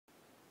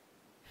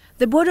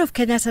The board of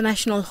Kenyatta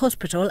National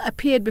Hospital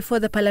appeared before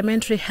the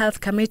Parliamentary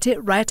Health Committee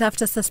right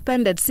after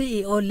suspended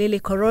CEO Lily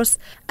Koros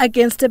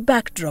against a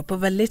backdrop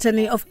of a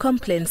litany of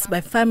complaints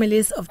by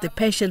families of the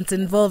patients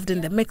involved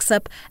in the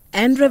mix-up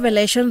and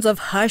revelations of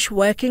harsh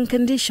working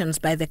conditions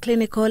by the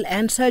clinical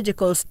and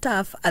surgical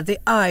staff at the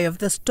eye of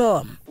the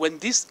storm. When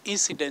these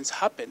incidents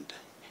happened,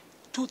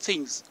 two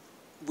things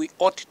we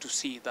ought to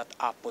see that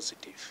are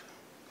positive.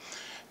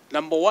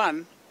 Number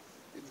one,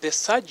 the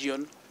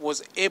surgeon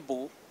was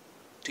able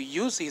to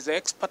use his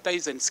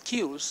expertise and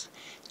skills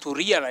to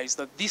realize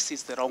that this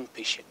is the wrong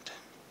patient.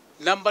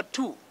 Number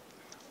two,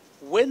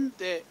 when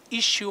the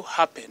issue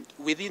happened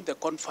within the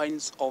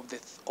confines of the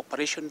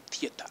operation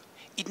theater,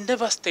 it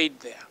never stayed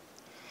there.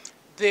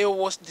 There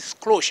was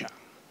disclosure.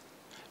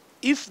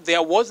 If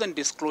there wasn't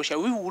disclosure,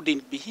 we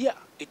wouldn't be here.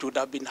 It would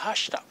have been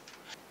hushed up.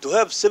 To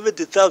have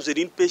 70,000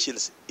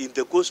 inpatients in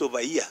the course of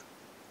a year,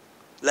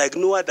 like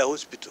no other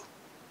hospital,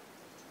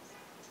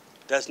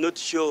 does not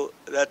show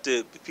that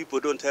people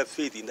don't have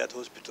faith in that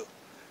hospital.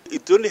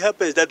 It only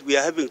happens that we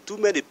are having too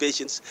many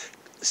patients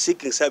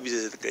seeking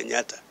services at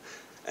Kenyatta.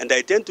 And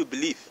I tend to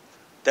believe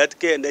that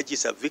KNH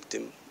is a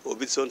victim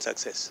of its own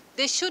success.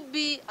 There should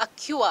be a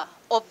cure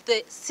of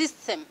the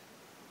system,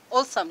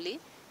 ultimately,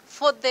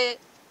 for the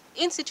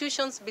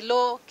institutions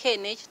below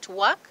KNH to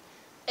work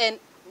and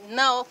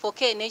now for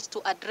KNH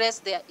to address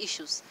their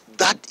issues.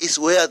 That is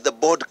where the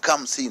board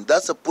comes in.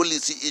 That's a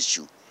policy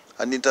issue,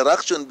 an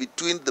interaction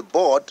between the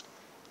board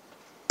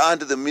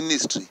and the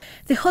ministry.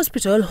 The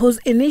hospital, whose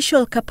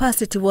initial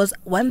capacity was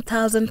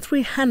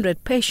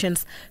 1,300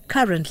 patients,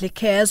 currently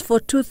cares for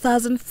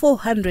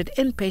 2,400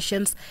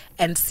 inpatients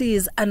and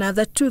sees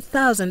another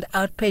 2,000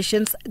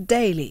 outpatients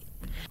daily.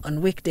 On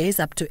weekdays,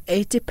 up to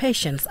 80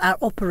 patients are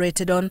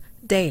operated on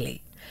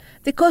daily.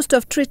 The cost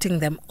of treating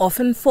them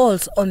often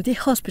falls on the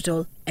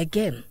hospital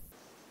again.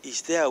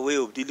 Is there a way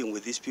of dealing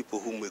with these people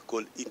whom we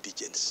call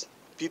indigents?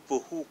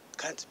 People who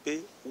can't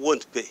pay,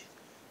 won't pay.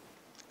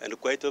 And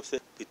quite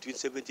often, between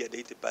 70 and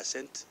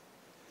 80%,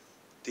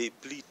 they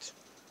plead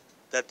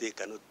that they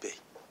cannot pay.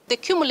 The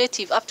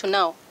cumulative up to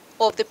now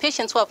of the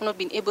patients who have not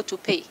been able to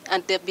pay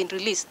and they've been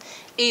released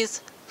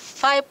is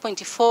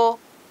 5.4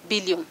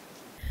 billion.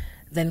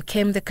 Then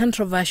came the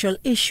controversial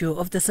issue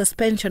of the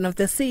suspension of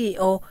the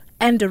CEO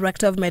and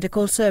Director of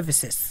Medical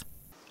Services.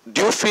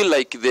 Do you feel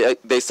like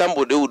there's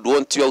somebody who would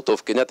want you out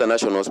of Kenyatta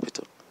National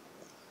Hospital?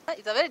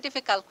 It's a very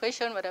difficult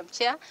question, Madam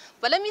Chair,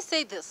 but let me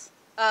say this.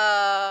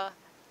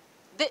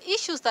 The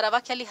issues that have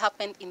actually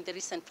happened in the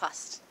recent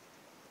past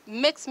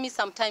makes me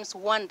sometimes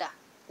wonder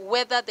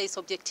whether there is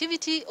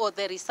objectivity or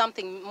there is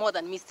something more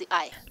than meets the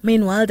eye.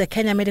 Meanwhile, the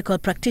Kenya Medical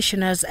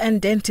Practitioners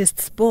and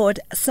Dentists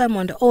Board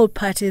summoned all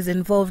parties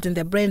involved in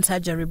the brain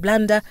surgery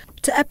blunder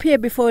to appear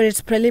before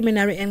its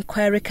preliminary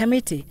inquiry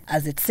committee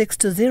as it seeks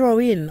to zero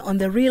in on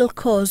the real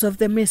cause of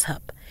the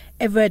mishap.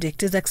 A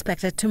verdict is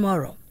expected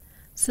tomorrow.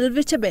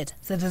 Sylvia Chebet,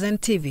 Citizen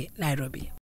TV, Nairobi.